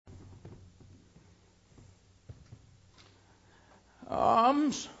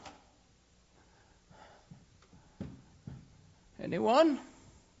Arms? Anyone?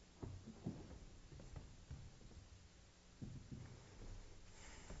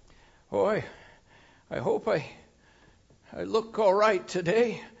 Boy, I hope I look all right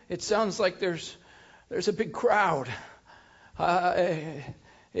today. It sounds like there's a big crowd.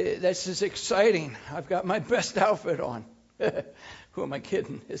 This is exciting. I've got my best outfit on. Who am I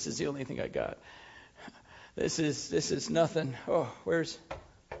kidding? This is the only thing I got. This is nothing. Oh, where's?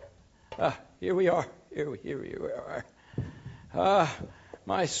 Here we are. Here we are.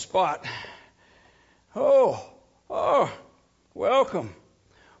 My spot. Oh, welcome.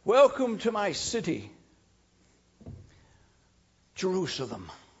 Welcome to my city,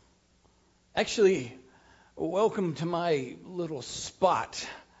 Jerusalem. Actually, welcome to my little spot,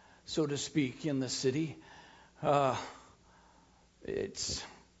 so to speak, in the city. It's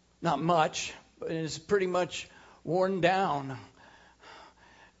not much, but it's pretty much worn down.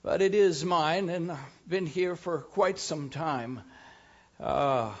 But it is mine, and I've been here for quite some time.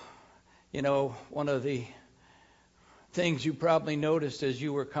 One of the things you probably noticed as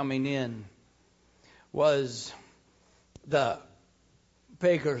you were coming in was the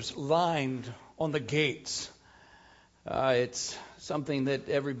beggars lined on the gates. It's something that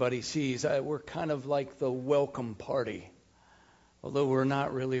everybody sees. We're kind of like the welcome party, although we're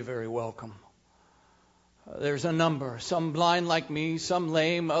not really very welcome. There's a number, some blind like me, some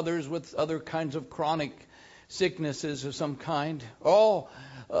lame, others with other kinds of chronic sicknesses of some kind, all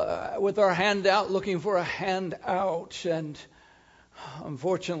with our hand out, looking for a hand out. And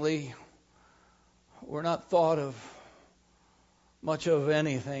unfortunately, we're not thought of much of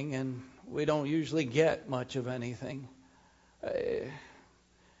anything, and we don't usually get much of anything.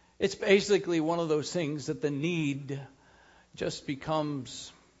 It's basically one of those things that the need just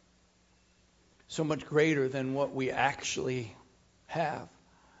becomes so much greater than what we actually have.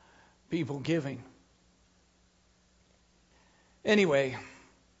 People giving. Anyway,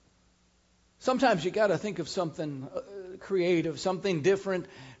 sometimes you got to think of something creative, something different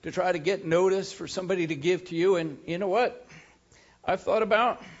to try to get notice for somebody to give to you. And you know what I've thought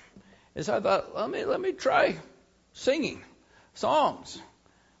about is let me try singing songs.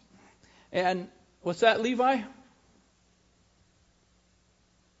 And what's that, Levi?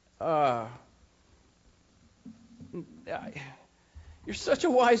 You're such a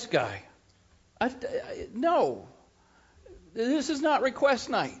wise guy. No, this is not request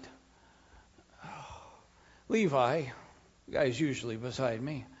night. Levi, the guy's usually beside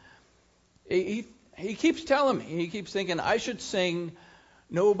me, he keeps telling me, he keeps thinking I should sing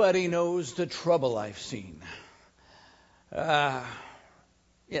 "Nobody Knows the Trouble I've Seen." I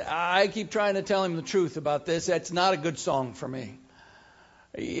keep trying to tell him the truth about this. That's not a good song for me.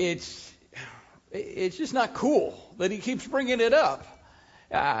 It's just not cool that he keeps bringing it up.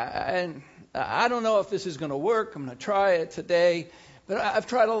 And I don't know if this is going to work. I'm going to try it today. But I've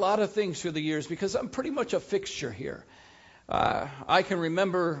tried a lot of things through the years because I'm pretty much a fixture here. I can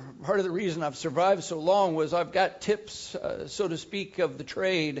remember part of the reason I've survived so long was I've got tips, so to speak, of the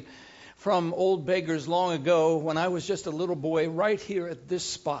trade from old beggars long ago when I was just a little boy right here at this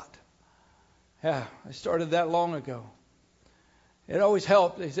spot. Yeah, I started that long ago. It always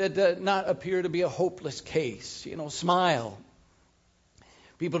helped. They said not appear to be a hopeless case. Smile.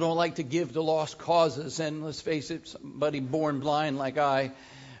 People don't like to give to lost causes. And let's face it, somebody born blind like I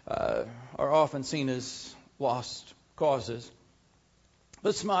are often seen as lost causes.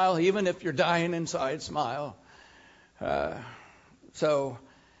 But smile, even if you're dying inside, smile.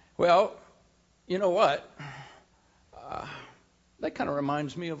 Well, you know what? That kind of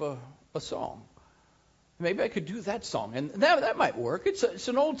reminds me of a song. Maybe I could do that song, and that might work. It's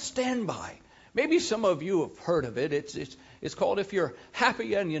an old standby. Maybe some of you have heard of it. It's called "If You're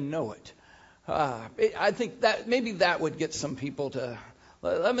Happy and You Know It." I think that maybe that would get some people to.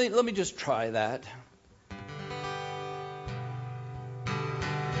 Let me just try that.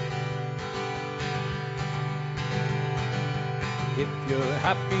 If you're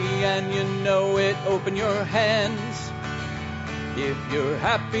happy and you know it, open your hands. If you're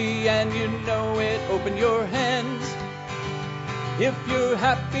happy and you know it, open your hands. If you're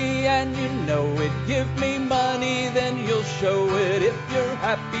happy and you know it, give me money, then you'll show it. If you're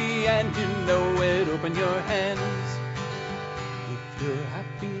happy and you know it, open your hands. If you're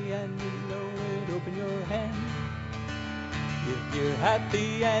happy and you know it, open your hands. If you're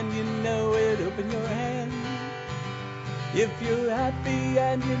happy and you know it, open your hands. If you're happy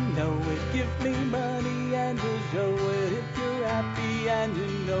and you know it, give me money and you'll show it. If you're happy and you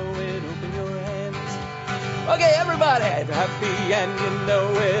know it, open your hands. Okay, everybody. If you're happy and you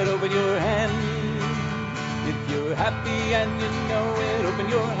know it, open your hands. If you're happy happy and you know it, open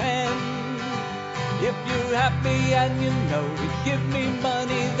your hand. If you're happy and you know it, give me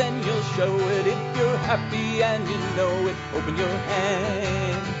money, then you'll show it. If you're happy and you know it, open your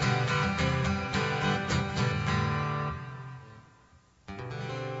hand.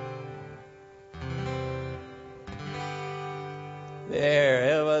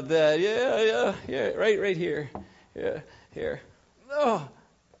 There, how about that? Yeah, right here. Yeah, here.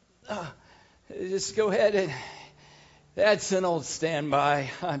 Just go ahead and, that's an old standby.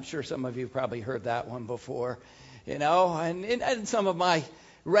 I'm sure some of you probably heard that one before, and some of my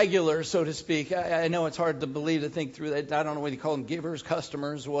regulars, so to speak. I know it's hard to believe, to think through that. I don't know what you call them, givers,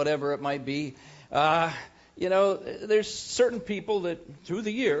 customers, whatever it might be. There's certain people that through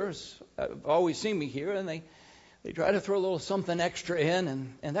the years have always seen me here, and they try to throw a little something extra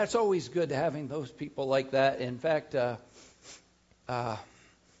in, and that's always good, having those people like that. In fact,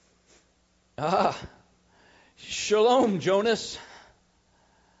 Shalom, Jonas.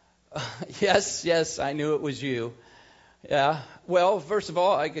 Yes, I knew it was you. Yeah. Well, first of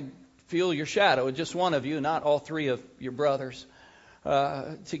all, I could feel your shadow, just one of you, not all three of your brothers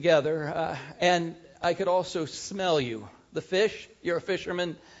together. And I could also smell you. The fish, you're a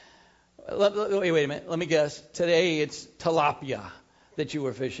fisherman. Wait a minute. Let me guess. Today it's tilapia that you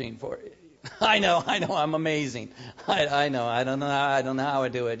were fishing for. I know. I'm amazing. I know. I don't know how I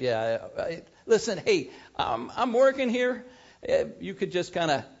do it. Yeah. Listen, hey, I'm working here. You could just kind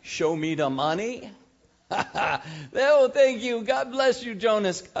of show me the money. Oh, thank you. God bless you,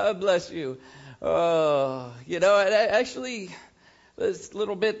 Jonas. God bless you. Actually, this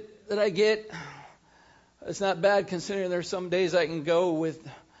little bit that I get, it's not bad, considering there's some days I can go with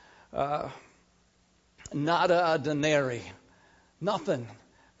nada a denari, nothing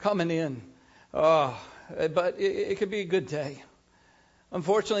coming in. But it could be a good day.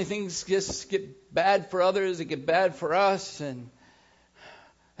 Unfortunately, things just get bad for others. They get bad for us. And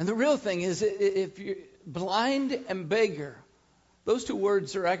the real thing is, if you're blind and beggar, those two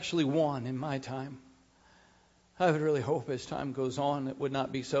words are actually one in my time. I would really hope as time goes on it would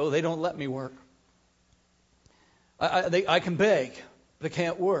not be so. They don't let me work. I can beg, but I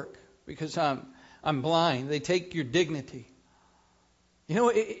can't work because I'm blind. They take your dignity. You know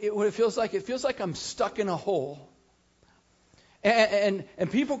what it feels like? It feels like I'm stuck in a hole. And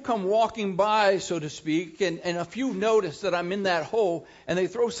people come walking by, so to speak, and a few notice that I'm in that hole, and they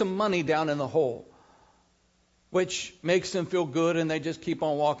throw some money down in the hole, which makes them feel good, and they just keep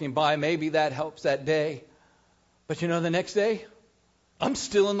on walking by. Maybe that helps that day. But the next day, I'm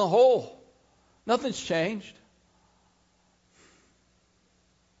still in the hole. Nothing's changed.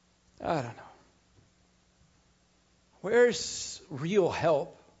 I don't know. Where's real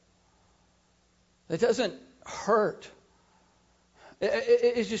help that doesn't hurt?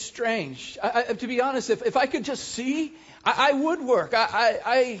 It's just strange. To be honest, if I could just see, I would work.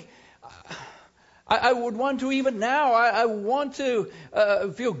 I would want to even now. I want to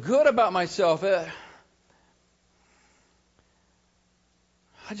feel good about myself. I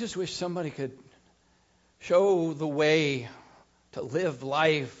just wish somebody could show the way to live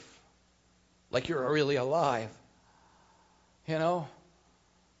life like you're really alive.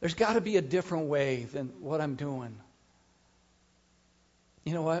 There's got to be a different way than what I'm doing.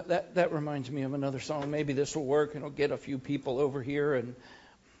 You know what? That reminds me of another song. Maybe this will work, and it'll get a few people over here, and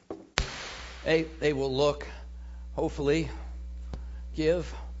they will look, hopefully,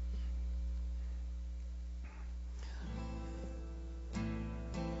 give.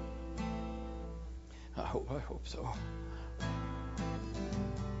 I hope so.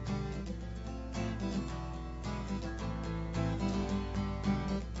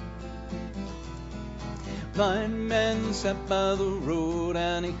 Blind man sat by the road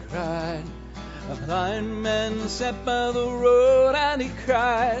and he cried. A blind man sat by the road and he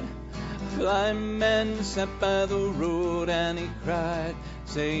cried. A blind man sat by the road and he cried,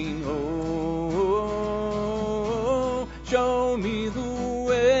 saying, "Oh, show me the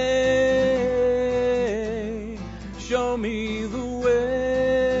way. Show me the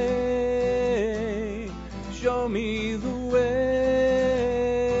way. Show me the way.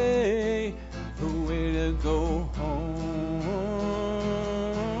 Go home."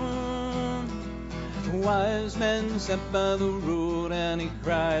 Wise man sat by the road and he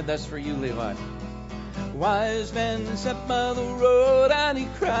cried. That's for you, Levi. Wise man sat by the road and he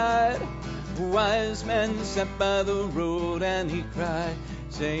cried. Wise man sat by the road and he cried,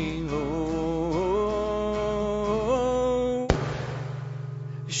 saying, "Oh,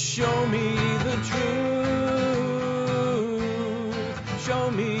 show me the truth. Show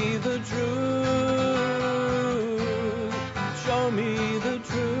me the truth. Show me the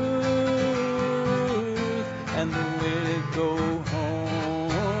truth and the way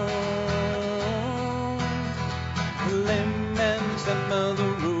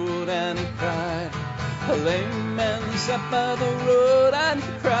sat by the road and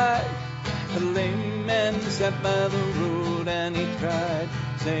he cried. A lame man sat by the road and he cried,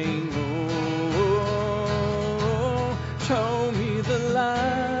 saying, "Oh, show me the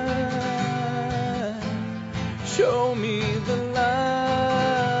light. Show me the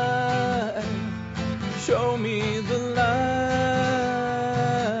light. Show me the light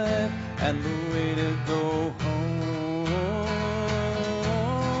and the way to go home."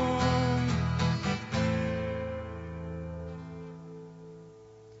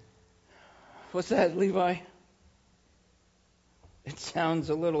 What's that, Levi? It sounds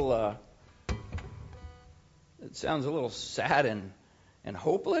a little sad and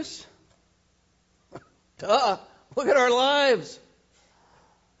hopeless. Duh! Look at our lives.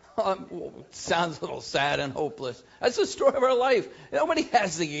 It sounds a little sad and hopeless. That's the story of our life. Nobody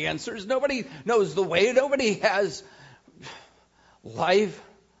has the answers. Nobody knows the way. Nobody has life.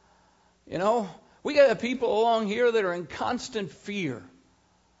 You know, we got people along here that are in constant fear.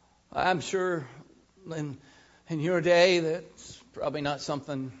 I'm sure in your day that's probably not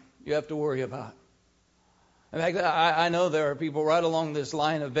something you have to worry about. In fact, I know there are people right along this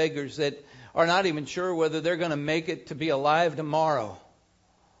line of beggars that are not even sure whether they're going to make it to be alive tomorrow.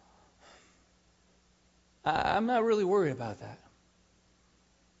 I'm not really worried about that.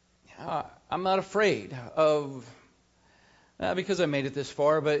 I'm not afraid of, not because I made it this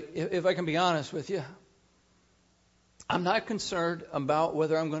far, but if I can be honest with you, I'm not concerned about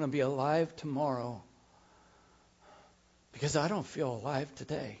whether I'm going to be alive tomorrow because I don't feel alive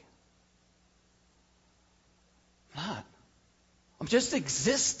today. I'm not. I'm just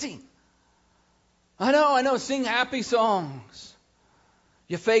existing. I know, sing happy songs.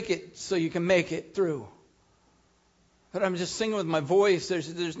 You fake it so you can make it through. But I'm just singing with my voice.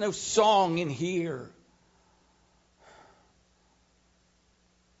 There's no song in here.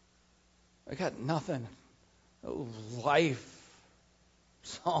 I got nothing. No life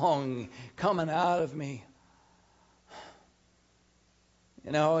song coming out of me.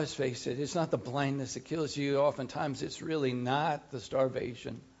 You know, let's face it, it's not the blindness that kills you. Oftentimes it's really not the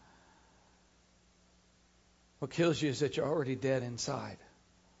starvation. What kills you is that you're already dead inside.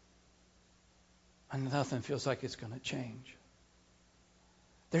 And nothing feels like it's going to change.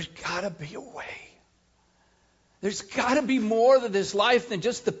 There's got to be a way. There's got to be more to this life than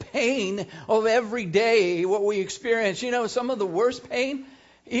just the pain of every day, what we experience. You know, some of the worst pain,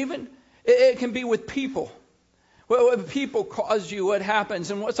 even, it can be with people. When people cause you what happens.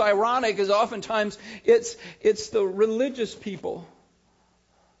 And what's ironic is oftentimes it's the religious people.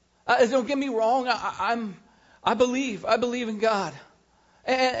 Don't get me wrong, I believe in God.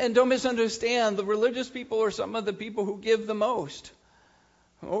 And don't misunderstand, the religious people are some of the people who give the most.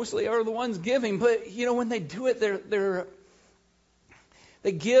 Mostly are the ones giving, but you know when they do it,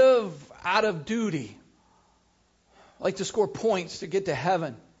 they give out of duty, like to score points to get to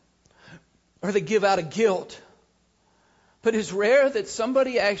heaven, or they give out of guilt. But it's rare that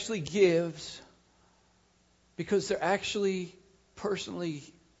somebody actually gives because they actually personally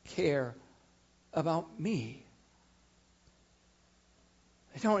care about me.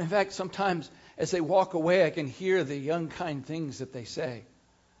 They don't. In fact, sometimes as they walk away, I can hear the unkind things that they say.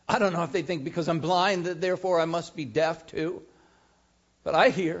 I don't know if they think because I'm blind that therefore I must be deaf too. But I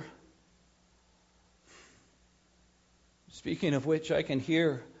hear. Speaking of which, I can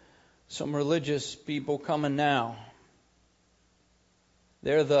hear some religious people coming now.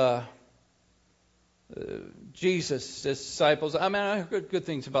 They're the Jesus disciples. I mean, I heard good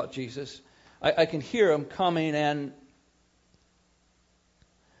things about Jesus. I can hear them coming, and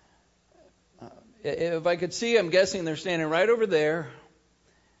if I could see, I'm guessing they're standing right over there.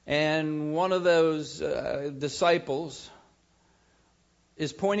 And one of those disciples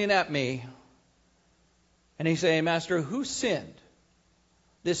is pointing at me. And he's saying, "Master, who sinned?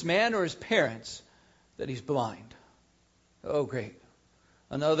 This man or his parents that he's blind?" Oh, great.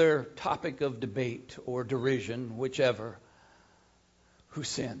 Another topic of debate or derision, whichever. Who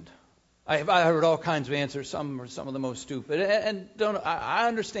sinned? I heard all kinds of answers. Some are some of the most stupid. And I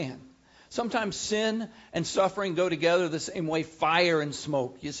understand. Sometimes sin and suffering go together the same way fire and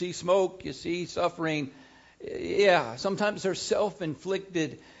smoke. You see smoke, you see suffering. Yeah, sometimes there's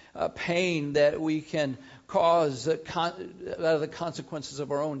self-inflicted pain that we can cause out of the consequences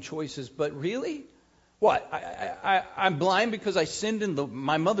of our own choices. But really? What? I'm blind because I sinned in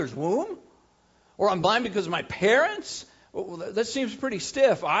my mother's womb? Or I'm blind because of my parents? Well, that seems pretty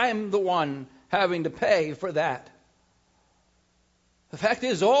stiff. I'm the one having to pay for that. The fact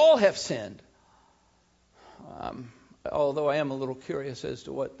is, all have sinned. Although I am a little curious as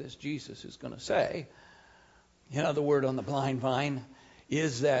to what this Jesus is going to say. You know, the word on the blind vine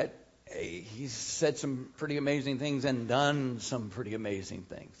is that he's said some pretty amazing things and done some pretty amazing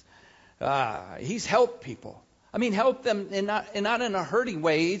things. He's helped people. I mean, helped them not in a hurting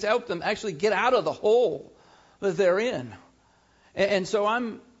way. He's helped them actually get out of the hole that they're in. And so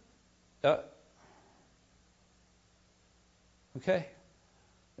I'm... okay.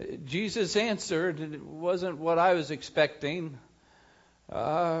 Jesus answered. It wasn't what I was expecting. He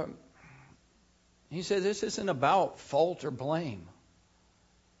said, this isn't about fault or blame.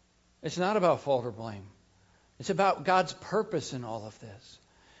 It's not about fault or blame. It's about God's purpose in all of this.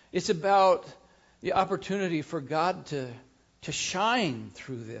 It's about the opportunity for God to shine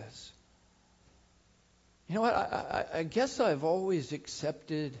through this. You know what? I guess I've always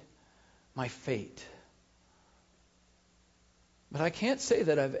accepted my fate. But I can't say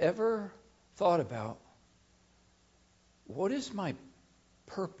that I've ever thought about, what is my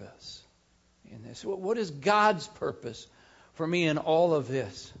purpose in this? What is God's purpose for me in all of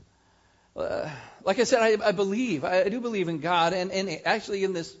this? Like I said, I do believe in God, and actually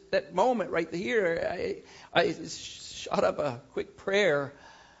in that moment right here, I shot up a quick prayer.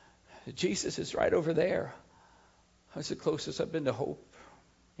 Jesus is right over there. That's the closest I've been to hope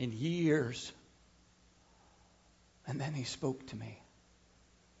in years. And then he spoke to me.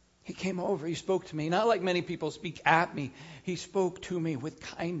 He came over, he spoke to me. Not like many people speak at me. He spoke to me with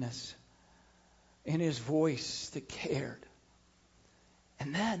kindness in his voice that cared.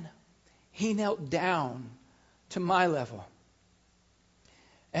 And then he knelt down to my level.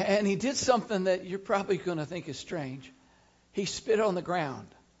 And he did something that you're probably going to think is strange. He spit on the ground.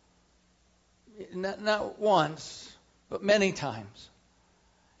 Not once, but many times.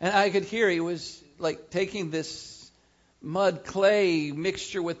 And I could hear he was like taking this mud clay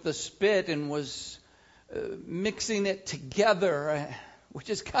mixture with the spit and was mixing it together, which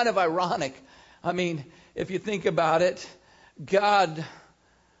is kind of ironic. I mean, if you think about it, God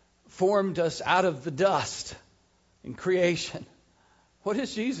formed us out of the dust in creation. What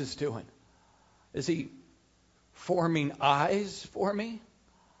is Jesus doing? Is he forming eyes for me?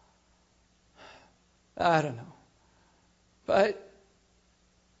 I don't know. But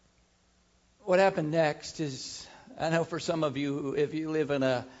what happened next is, I know for some of you, if you live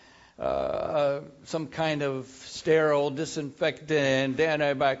in some kind of sterile, disinfectant,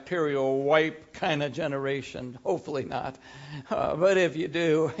 antibacterial wipe kind of generation, hopefully not. But if you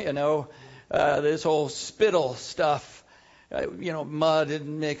do, this whole spittle stuff, mud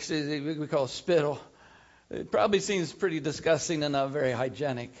and mixes, we call it spittle. It probably seems pretty disgusting and not very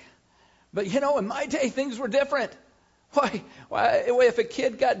hygienic. But in my day, things were different. Why, if a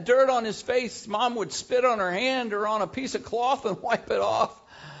kid got dirt on his face, mom would spit on her hand or on a piece of cloth and wipe it off.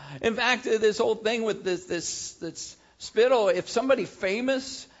 In fact, this whole thing with this spittle, if somebody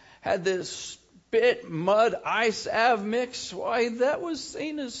famous had this spit, mud, eye salve mix, why, that was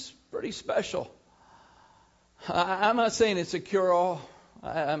seen as pretty special. I'm not saying it's a cure-all.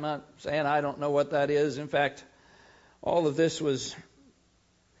 I'm not saying I don't know what that is. In fact, all of this was...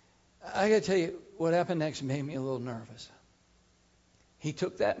 I got to tell you, what happened next made me a little nervous. He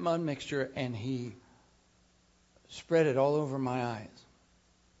took that mud mixture and he spread it all over my eyes.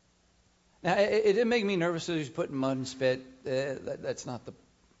 Now, it didn't make me nervous that he was putting mud and spit. That's not the...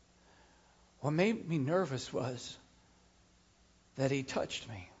 What made me nervous was that he touched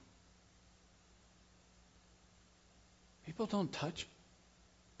me. People don't touch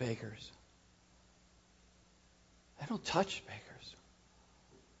beggars. They don't touch beggars.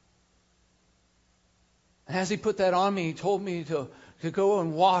 And as he put that on me, he told me to go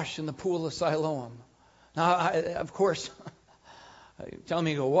and wash in the pool of Siloam. Now, of course, telling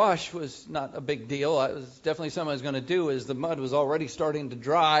me to go wash was not a big deal. It was definitely something I was going to do, as the mud was already starting to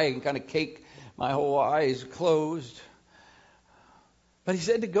dry and kind of cake my whole eyes closed. But he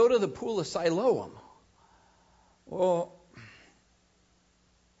said to go to the pool of Siloam. Well,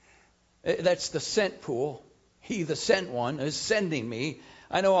 that's the sent pool. He, the sent one, is sending me.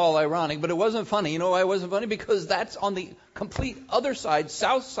 I know, all ironic, but it wasn't funny. You know why it wasn't funny? Because that's on the complete other side,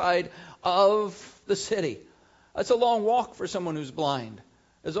 south side of the city. That's a long walk for someone who's blind.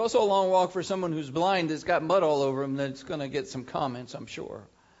 There's also a long walk for someone who's blind that's got mud all over him that's going to get some comments, I'm sure.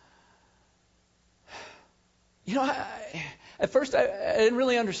 At first I didn't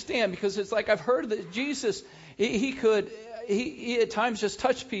really understand, because it's like I've heard that Jesus, he at times just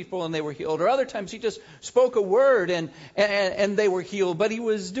touched people and they were healed, or other times he just spoke a word and they were healed. But he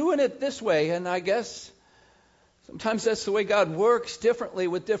was doing it this way, and I guess sometimes that's the way God works, differently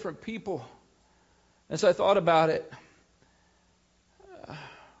with different people. As I thought about it,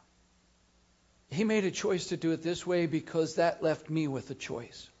 he made a choice to do it this way because that left me with a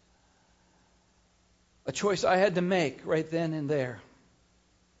choice. A choice I had to make right then and there.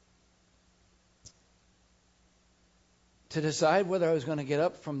 to decide whether I was going to get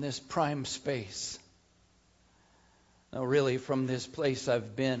up from this prime space. No, really, from this place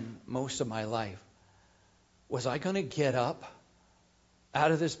I've been most of my life. Was I going to get up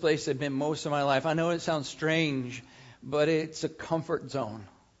out of this place I've been most of my life? I know it sounds strange, but it's a comfort zone.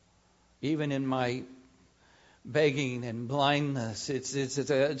 Even in my begging and blindness,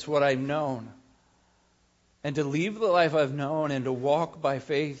 it's what I've known. And to leave the life I've known and to walk by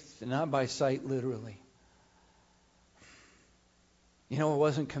faith and not by sight, literally. You know, it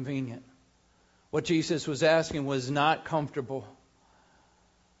wasn't convenient. What Jesus was asking was not comfortable,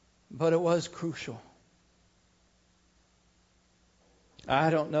 but it was crucial. I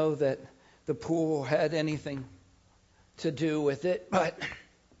don't know that the pool had anything to do with it, but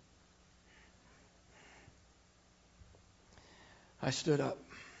I stood up.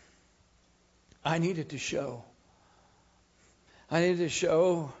 I needed to show. I needed to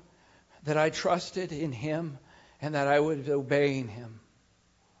show that I trusted in Him and that I was obeying Him.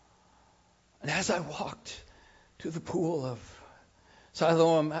 And as I walked to the pool of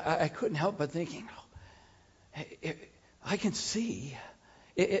Siloam, I couldn't help but thinking, I can see.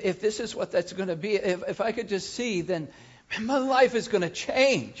 If this is what that's going to be, if I could just see, then my life is going to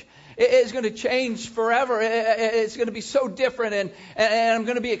change. It's going to change forever. It's going to be so different, and I'm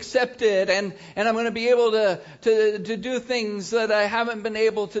going to be accepted, and I'm going to be able to do things that I haven't been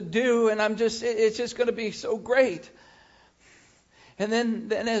able to do, and it's just going to be so great. And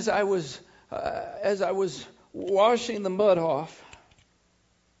then as I was washing the mud off,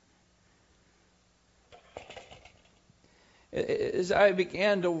 as I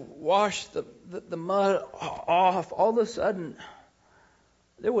began to wash the mud off, all of a sudden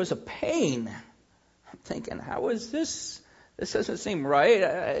there was a pain. I'm thinking, how is this? This doesn't seem right.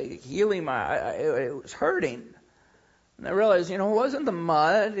 It was hurting. And I realized, it wasn't the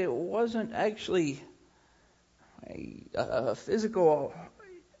mud. It wasn't actually a physical.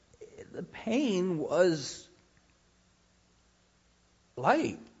 The pain was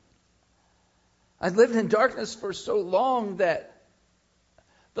light. I'd lived in darkness for so long that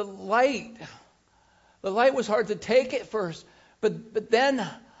the light was hard to take at first. But then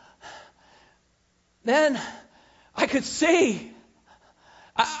I could see.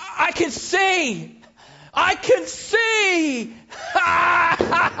 I could see. I can see.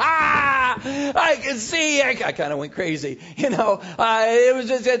 I can see. I kind of went crazy. It was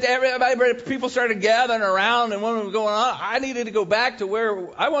just that people started gathering around, and what was going on? I needed to go back to where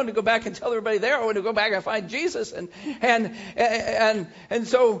I wanted to go back and tell everybody there. I wanted to go back and find Jesus, and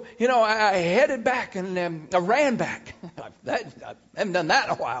so I headed back and I ran back. I haven't done that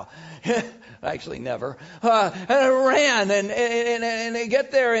in a while. Actually, never. And I ran and I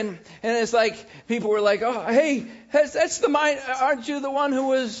get there and it's like people were like, "Oh, hey, that's the mind. Aren't you the one who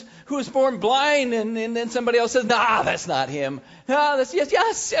was born blind?" And then somebody else says, "Nah, that's not him. No, that's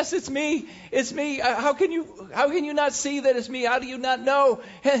yes, it's me. It's me. How can you not see that it's me? How do you not know?"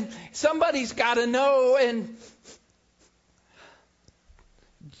 And somebody's got to know. And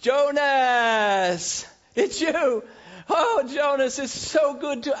Jonas, it's you. Oh, Jonas, it's so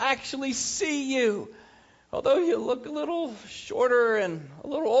good to actually see you. Although you look a little shorter and a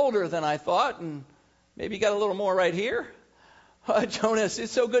little older than I thought, and maybe you got a little more right here. Jonas,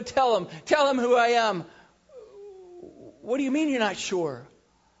 it's so good. Tell him who I am. What do you mean you're not sure?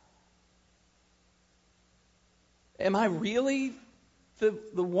 Am I really the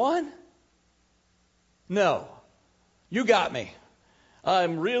one? No, you got me.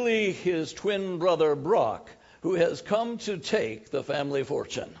 I'm really his twin brother Brock, who has come to take the family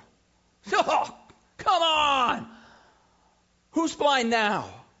fortune. Oh, come on! Who's blind now?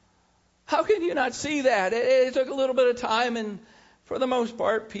 How can you not see that? It took a little bit of time, and for the most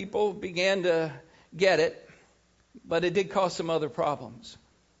part, people began to get it, but it did cause some other problems.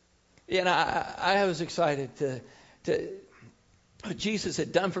 I was excited to what Jesus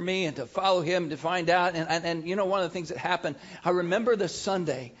had done for me and to follow Him, to find out. And one of the things that happened, I remember the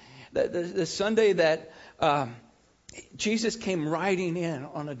Sunday, the Sunday that Jesus came riding in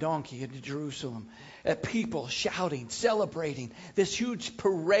on a donkey into Jerusalem. People shouting, celebrating. This huge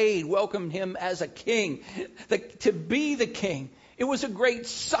parade welcomed Him as a king, to be the king. It was a great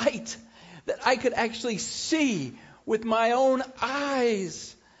sight that I could actually see with my own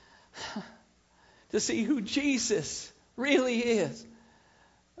eyes, to see who Jesus really is.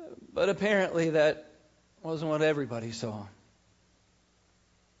 But apparently that wasn't what everybody saw.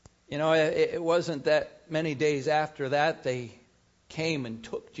 It wasn't that many days after that they came and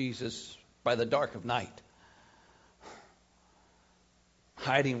took Jesus by the dark of night,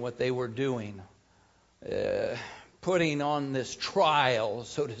 hiding what they were doing, putting on this trial,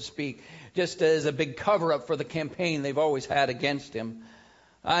 so to speak, just as a big cover-up for the campaign they've always had against him.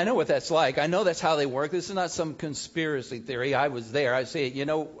 I know what that's like. I know that's how they work. This is not some conspiracy theory. I was there. I see it.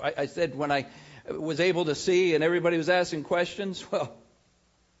 I said when I was able to see and everybody was asking questions, well,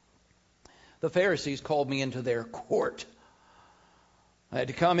 the Pharisees called me into their court. I had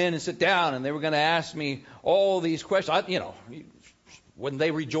to come in and sit down, and they were going to ask me all these questions. Wouldn't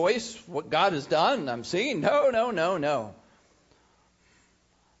they rejoice what God has done? I'm seeing. No.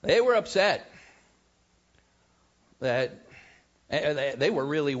 They were upset that they were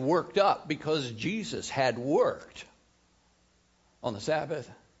really worked up because Jesus had worked on the Sabbath.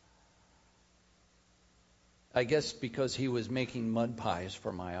 I guess because he was making mud pies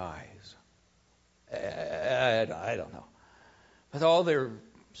for my eyes. I don't know. With all their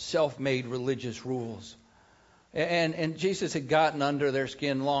self-made religious rules. And Jesus had gotten under their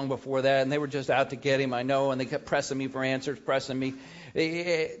skin long before that, and they were just out to get him, I know, and they kept pressing me for answers,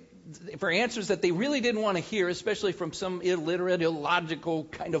 for answers that they really didn't want to hear, especially from some illiterate, illogical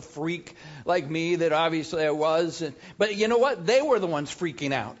kind of freak like me that obviously I was. But you know what? They were the ones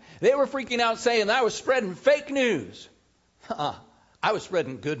freaking out. They were freaking out saying that I was spreading fake news. I was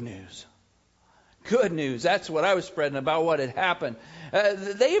spreading good news. Good news. That's what I was spreading about what had happened.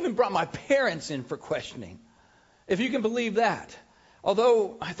 They even brought my parents in for questioning, if you can believe that.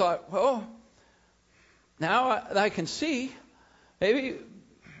 Although I thought, well, now I can see, maybe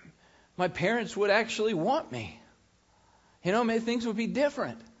my parents would actually want me. Maybe things would be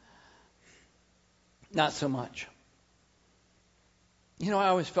different. Not so much. I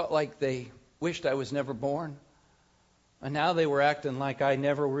always felt like they wished I was never born. And now they were acting like I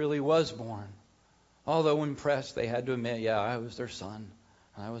never really was born. Although impressed, they had to admit, yeah, I was their son.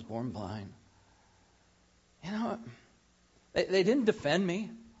 And I was born blind. They didn't defend me.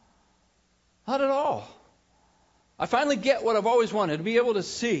 Not at all. I finally get what I've always wanted, to be able to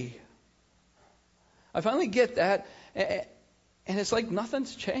see. I finally get that, and it's like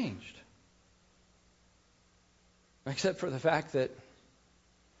nothing's changed. Except for the fact that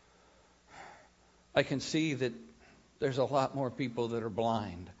I can see that there's a lot more people that are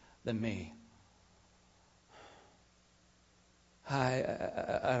blind than me.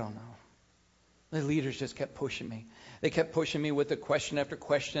 I don't know. The leaders just kept pushing me. They kept pushing me with the question after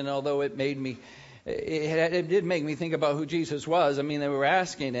question, although it did make me think about who Jesus was. They were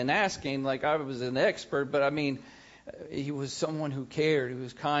asking like I was an expert, but he was someone who cared, who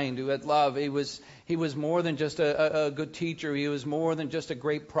was kind, who had love. He was more than just a good teacher. He was more than just a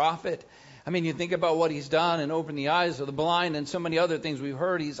great prophet. You think about what he's done and opened the eyes of the blind and so many other things we've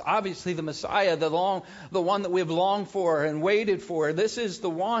heard. He's obviously the Messiah, the one that we've longed for and waited for. This is the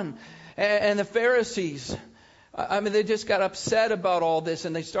one. And the Pharisees, they just got upset about all this,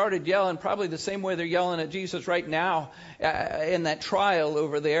 and they started yelling, probably the same way they're yelling at Jesus right now in that trial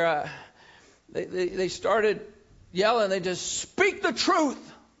over there. They started yelling, they just speak the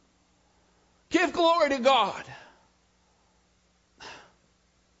truth. Give glory to God.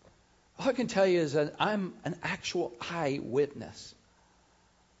 All I can tell you is that I'm an actual eyewitness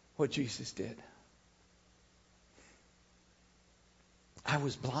what Jesus did. I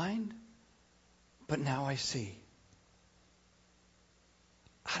was blind, but now I see.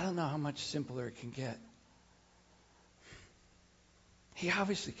 I don't know how much simpler it can get. He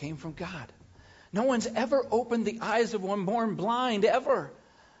obviously came from God. No one's ever opened the eyes of one born blind, ever.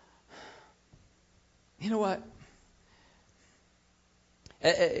 You know what?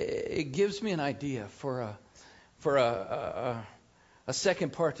 It gives me an idea for a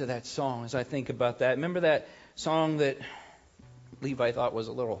second part to that song as I think about that. Remember that song that Levi thought was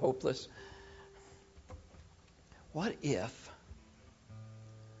a little hopeless? What if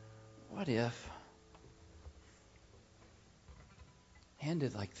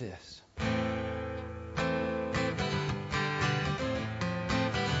ended like this?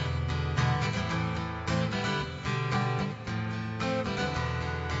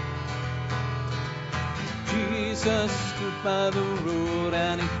 Jesus stood by the road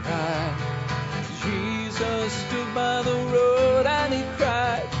and he cried. Jesus stood by the road and he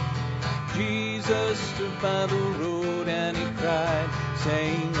cried. Jesus stood by the road and he cried,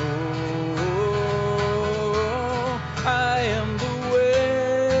 saying, oh, I am the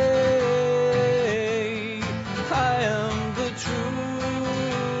way, I am the truth,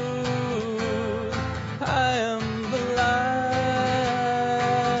 I am the light,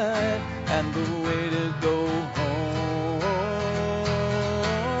 and the way to go home.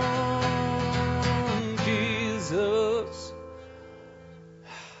 Jesus.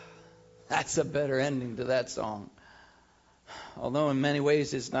 That's a better ending to that song. Although in many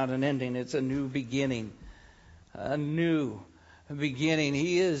ways it's not an ending, it's a new beginning. A new beginning.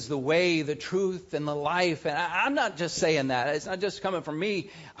 He is the way, the truth, and the life. And I'm not just saying that. It's not just coming from me.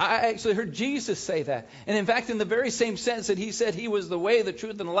 I actually heard Jesus say that. And in fact, in the very same sense that he said he was the way, the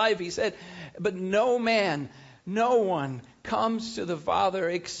truth, and the life, he said, but no one comes to the Father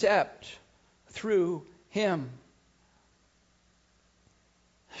except through him.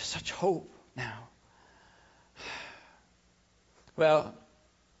 There's such hope now. Well,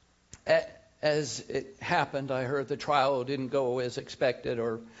 as it happened, I heard the trial didn't go as expected,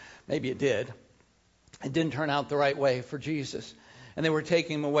 or maybe it did. It didn't turn out the right way for Jesus. And they were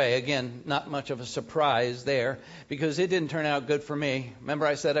taking him away. Again, not much of a surprise there, because it didn't turn out good for me. Remember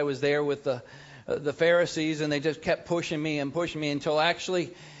I said I was there with the Pharisees, and they just kept pushing me until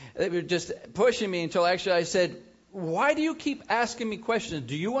actually, they were just pushing me until actually I said, why do you keep asking me questions?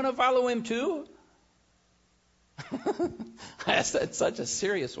 Do you want to follow him too? I asked that in such a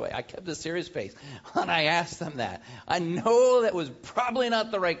serious way. I kept a serious face when I asked them that. I know that was probably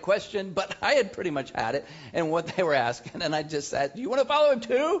not the right question, but I had pretty much had it and what they were asking. And I just said, do you want to follow him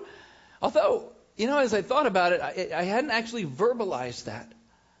too? Although, as I thought about it, I hadn't actually verbalized that.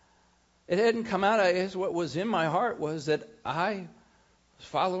 It hadn't come out. I guess what was in my heart was that I was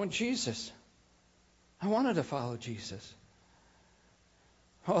following Jesus. I wanted to follow Jesus.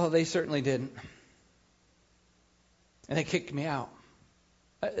 Oh, they certainly didn't. And they kicked me out.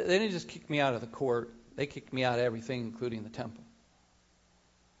 They didn't just kick me out of the court. They kicked me out of everything, including the temple.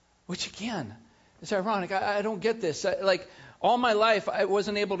 Which, again, is ironic. I don't get this. All my life, I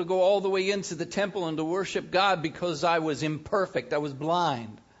wasn't able to go all the way into the temple and to worship God because I was imperfect. I was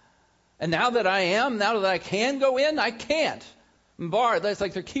blind. And now that I can go in, I can't. I'm barred. That's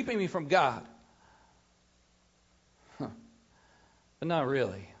like they're keeping me from God. But not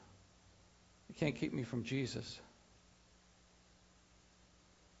really. You can't keep me from Jesus.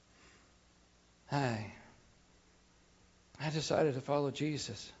 I decided to follow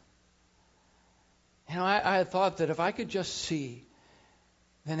Jesus. I had thought that if I could just see,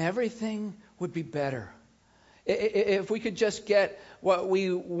 then everything would be better. If we could just get what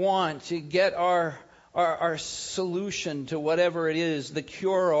we want, to get our solution to whatever it is, the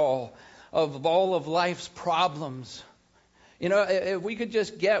cure-all of all of life's problems. If we could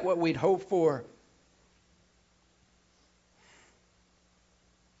just get what we'd hope for.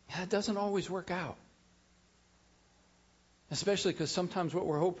 It doesn't always work out. Especially because sometimes what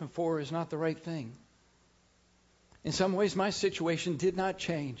we're hoping for is not the right thing. In some ways, my situation did not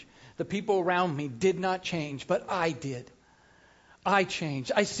change. The people around me did not change, but I did. I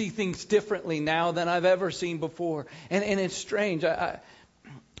changed. I see things differently now than I've ever seen before. And it's strange. I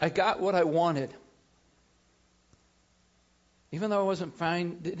got what I wanted. Even though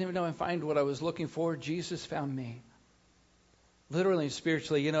didn't even know I find what I was looking for, Jesus found me. Literally and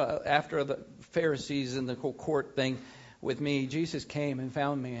spiritually, after the Pharisees and the whole court thing with me, Jesus came and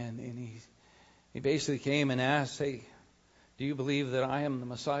found me, and he basically came and asked, hey, do you believe that I am the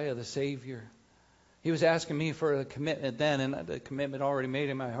Messiah, the Savior? He was asking me for a commitment then, and the commitment already made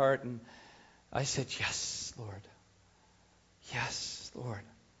in my heart, and I said, yes, Lord. Yes, Lord.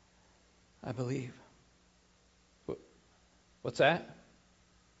 I believe. What's that?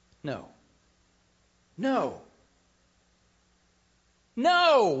 No. No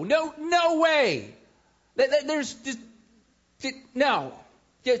way. There's just, no.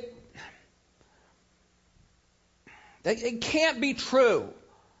 It can't be true.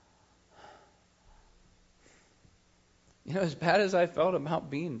 As bad as I felt about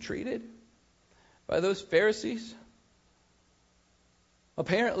being treated by those Pharisees,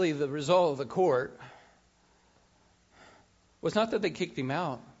 apparently the result of the court was not that they kicked him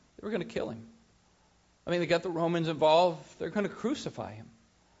out. They were going to kill him. They got the Romans involved. They're going to crucify him.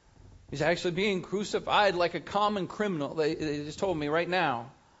 He's actually being crucified like a common criminal. They just told me right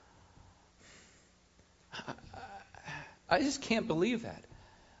now. I just can't believe that.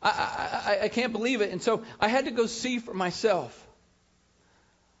 I can't believe it. And so I had to go see for myself.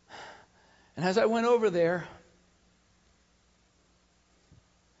 And as I went over there,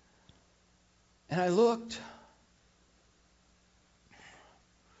 and I looked,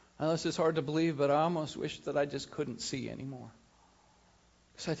 I know this is hard to believe, but I almost wish that I just couldn't see anymore.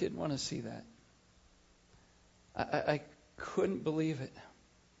 Because I didn't want to see that. I couldn't believe it.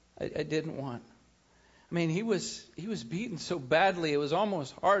 I didn't want. He was beaten so badly, it was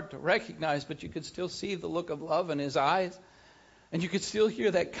almost hard to recognize, but you could still see the look of love in his eyes. And you could still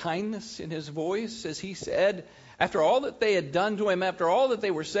hear that kindness in his voice as he said, after all that they had done to him, after all that they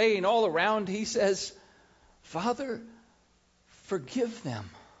were saying all around, he says, Father, forgive them.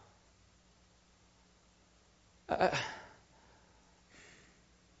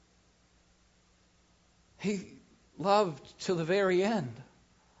 He loved to the very end.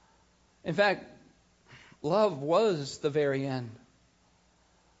 In fact, love was the very end.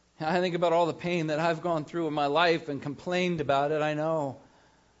 I think about all the pain that I've gone through in my life and complained about it, I know.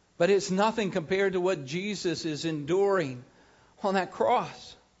 But it's nothing compared to what Jesus is enduring on that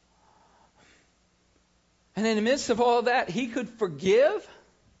cross. And in the midst of all that, He could forgive.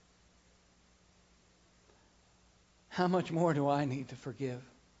 How much more do I need to forgive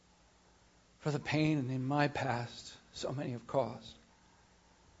for the pain in my past so many have caused?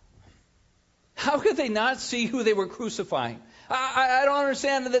 How could they not see who they were crucifying? I don't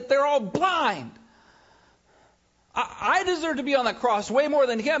understand that they're all blind. I deserve to be on that cross way more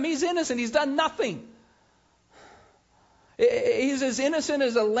than him. He's innocent. He's done nothing. He's as innocent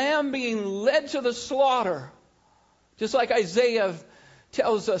as a lamb being led to the slaughter. Just like Isaiah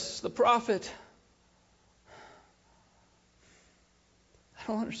tells us, the prophet. I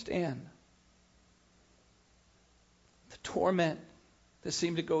don't understand the torment that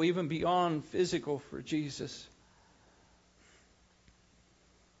seemed to go even beyond physical for Jesus.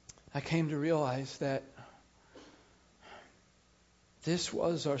 I came to realize that this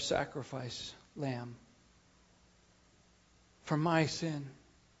was our sacrifice lamb for my sin.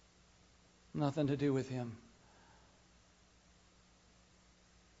 Nothing to do with Him.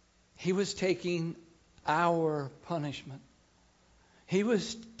 He was taking our punishment. He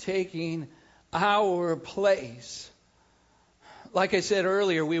was taking our place. Like I said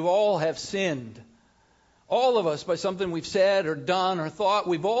earlier, we all have sinned. All of us, by something we've said or done or thought,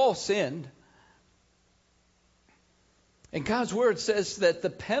 we've all sinned. And God's Word says that the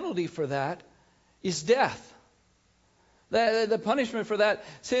penalty for that is death. The punishment for that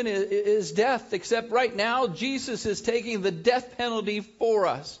sin is death, except right now Jesus is taking the death penalty for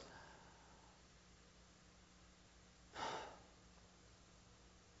us.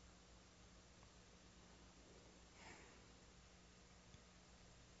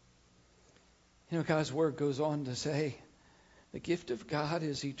 You know, God's Word goes on to say, the gift of God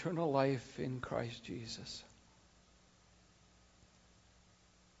is eternal life in Christ Jesus.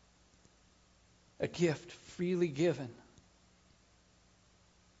 A gift freely given.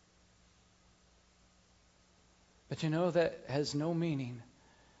 But you know, that has no meaning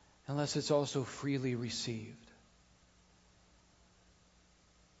unless it's also freely received.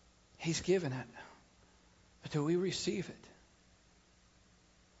 He's given it. But do we receive it?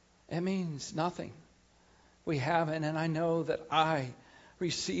 It means nothing. We haven't, and I know that I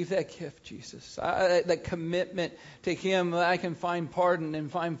receive that gift, Jesus. That commitment to Him, that I can find pardon and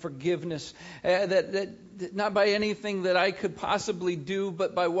find forgiveness. That not by anything that I could possibly do,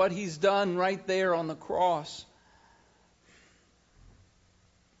 but by what He's done right there on the cross.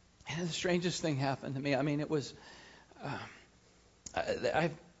 And the strangest thing happened to me. I mean, it was...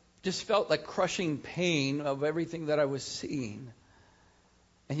 I just felt like crushing pain of everything that I was seeing.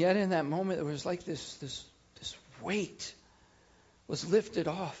 And yet in that moment, there was like this weight was lifted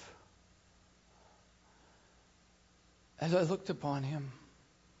off as I looked upon Him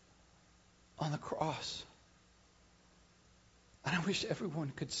on the cross. And I wish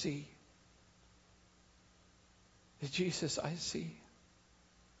everyone could see the Jesus I see.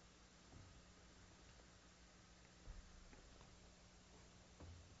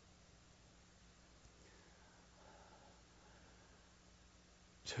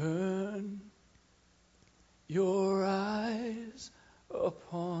 Turn your eyes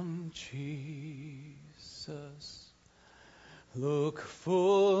upon Jesus. Look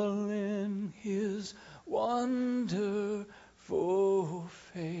full in His wonderful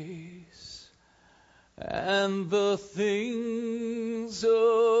face, and the things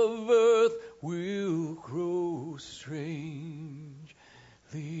of earth will grow strangely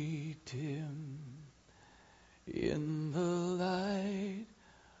dim in the light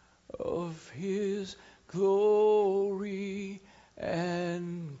of His glory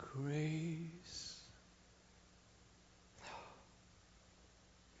and grace.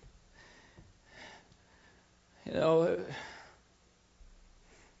 You know, a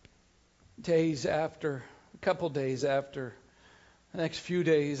couple days after, the next few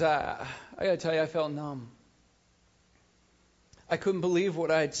days, I got to tell you, I felt numb. I couldn't believe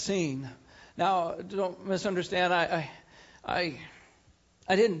what I'd seen. Now, don't misunderstand. I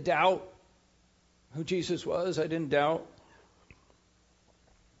didn't doubt who Jesus was. I didn't doubt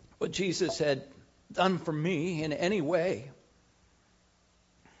what Jesus had done for me in any way.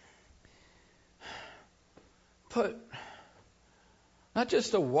 But not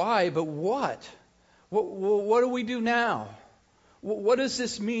just a why, but what? What do we do now? What does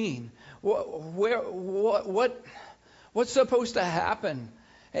this mean? What's supposed to happen?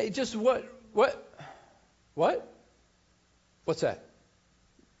 Hey, just what? What's that?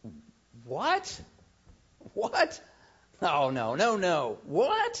 What? What? No.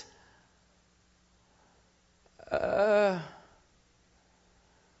 What?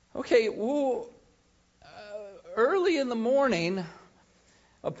 Okay, well, early in the morning,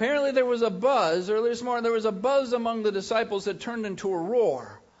 apparently there was a buzz. Early this morning, there was a buzz among the disciples that turned into a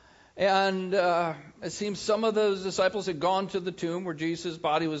roar. And it seems some of those disciples had gone to the tomb where Jesus'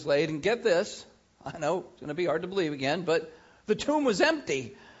 body was laid. And get this, I know it's going to be hard to believe again, but the tomb was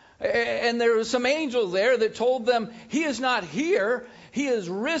empty. And there was some angel there that told them, he is not here. He is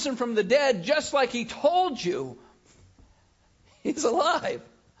risen from the dead, just like he told you. He's alive.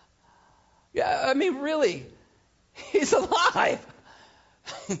 Yeah, I mean, really, he's alive.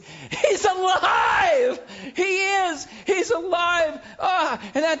 He's alive. He is. He's alive.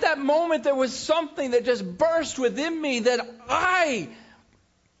 And at that moment, there was something that just burst within me that I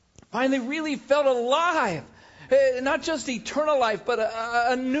finally really felt alive. Not just eternal life, but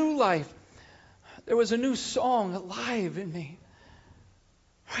a new life. There was a new song alive in me.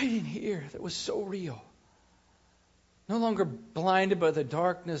 Right in here. That was so real. No longer blinded by the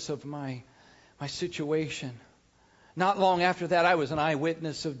darkness of my situation. Not long after that, I was an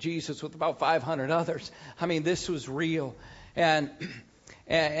eyewitness of Jesus with about 500 others. I mean, this was real. And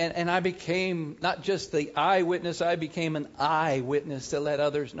I became not just the eyewitness, I became an eyewitness to let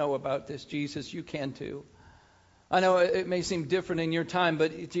others know about this Jesus. You can too. I know it may seem different in your time,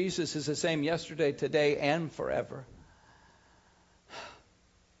 but Jesus is the same yesterday, today, and forever.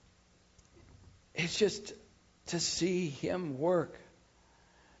 It's just to see him work,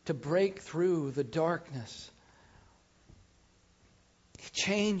 to break through the darkness. He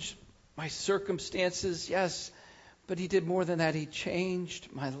changed my circumstances, yes, but he did more than that. He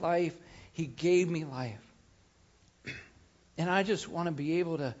changed my life. He gave me life. And I just want to be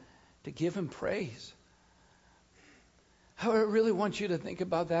able to give him praise. I really want you to think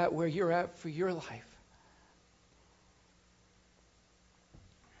about that, where you're at for your life.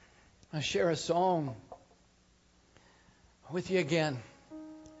 I'll share a song with you again.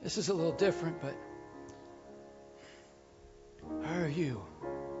 This is a little different, but how are you?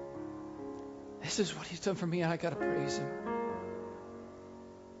 This is what he's done for me, and I got to praise him.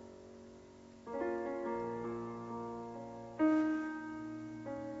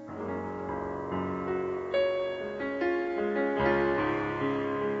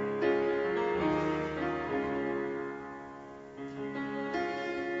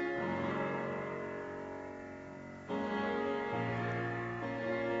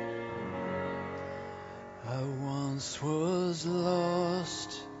 I once was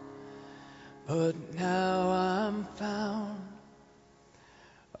lost, but now I'm found.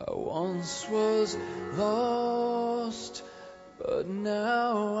 I once was lost, but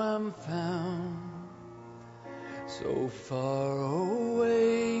now I'm found. So far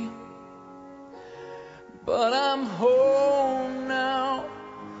away, but I'm home now.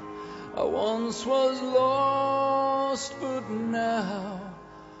 I once was lost, but now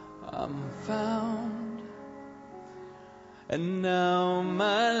I'm found. And now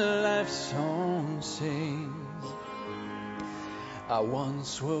my life song sings. I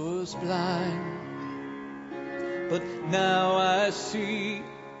once was blind, but now I see.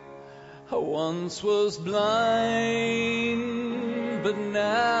 I once was blind, but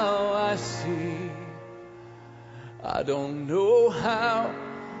now I see. I don't know how,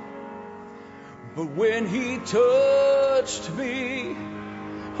 but when he touched me,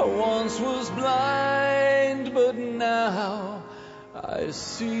 I once was blind, but now I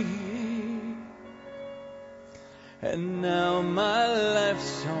see. And now my life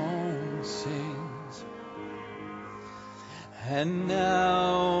song sings. And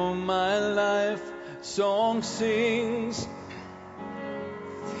now my life song sings.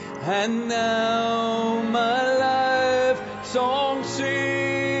 And now my life song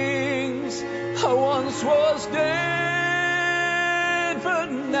sings. I once was dead,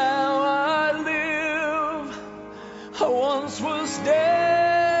 but now I live. I once was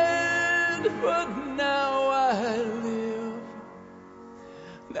dead, but now I live.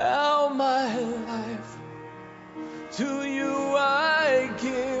 Now my life to you I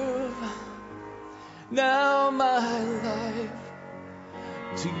give. Now my life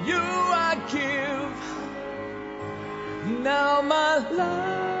to you I give. Now my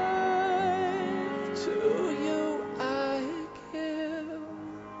life to you I give.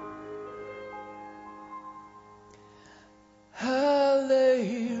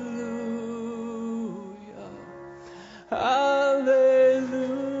 Hallelujah. Hallelujah.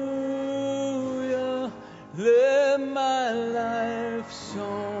 Let my life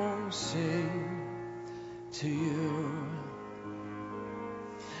song sing to you.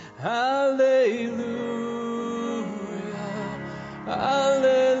 Hallelujah,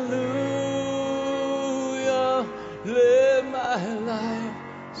 hallelujah. Let my life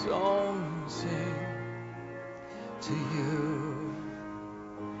song sing to you.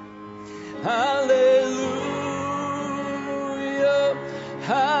 Hallelujah,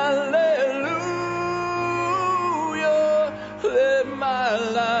 hallelujah. Let my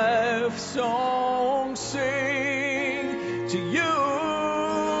life song sing to you.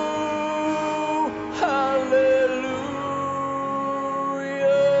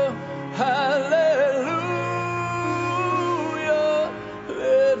 Hallelujah, hallelujah.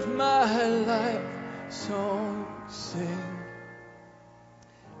 Let my life song sing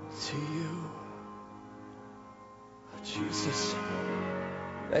to you. Oh, Jesus,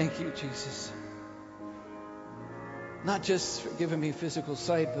 thank you, Jesus. Not just for giving me physical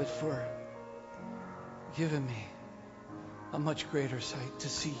sight, but for giving me a much greater sight to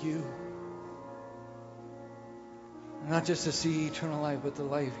see you. Not just to see eternal life, but the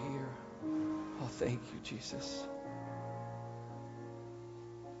life here. Oh, thank you, Jesus.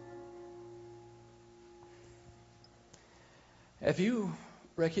 Have you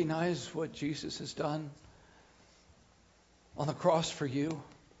recognized what Jesus has done on the cross for you?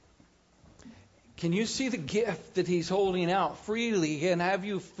 Can you see the gift that he's holding out freely, and have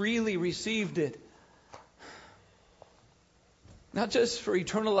you freely received it? Not just for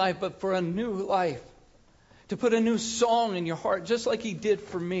eternal life, but for a new life. To put a new song in your heart, just like he did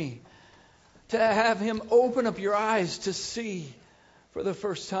for me. To have him open up your eyes to see for the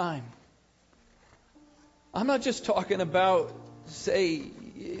first time. I'm not just talking about, say,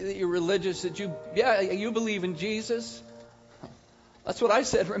 that you're religious, that you believe in Jesus. That's what I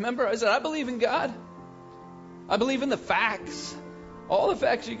said. Remember, I said, I believe in God. I believe in the facts. All the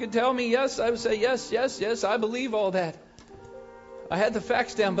facts you could tell me, yes, I would say, yes, I believe all that. I had the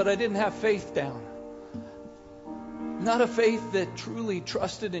facts down, but I didn't have faith down. Not a faith that truly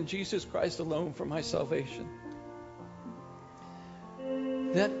trusted in Jesus Christ alone for my salvation.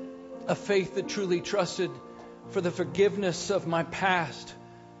 That a faith that truly trusted for the forgiveness of my past,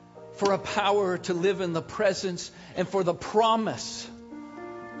 for a power to live in the presence, and for the promise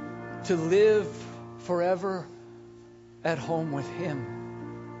to live forever at home with him.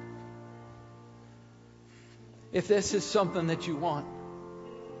 If this is something that you want,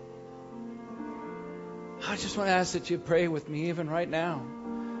 I just want to ask that you pray with me even right now.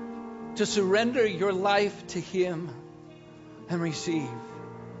 To surrender your life to him and receive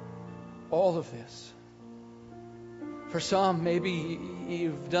all of this. For some, maybe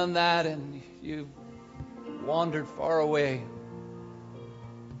you've done that and you've wandered far away.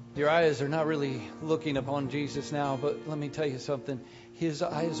 Your eyes are not really looking upon Jesus now, but let me tell you something. His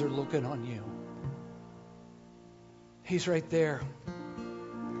eyes are looking on you. He's right there.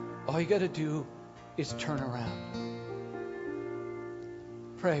 All you got to do is turn around.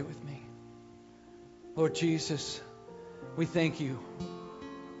 Pray with me. Lord Jesus, we thank you.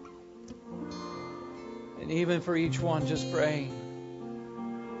 And even for each one just praying,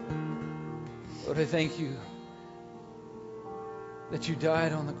 Lord, I thank you that you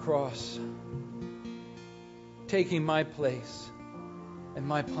died on the cross, taking my place and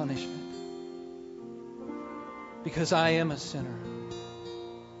my punishment, because I am a sinner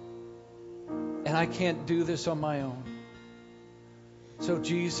and I can't do this on my own. So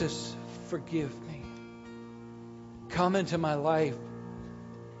Jesus, forgive me. Come into my life.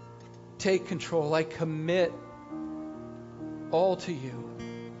 Take control. I commit all to you.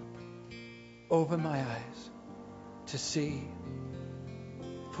 Open my eyes to see.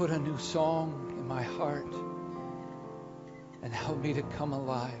 Put a new song in my heart. And help me to come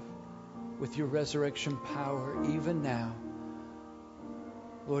alive with your resurrection power even now.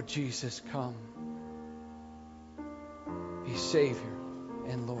 Lord Jesus, come. Be Savior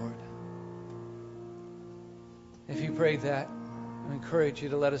and Lord. If you prayed that, I encourage you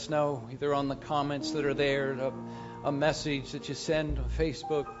to let us know, either on the comments that are there, a message that you send on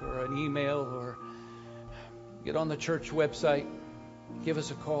Facebook or an email, or get on the church website. Give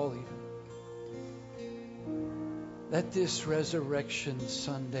us a call even. Let this Resurrection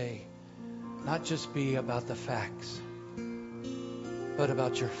Sunday not just be about the facts, but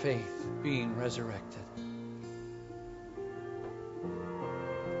about your faith being resurrected.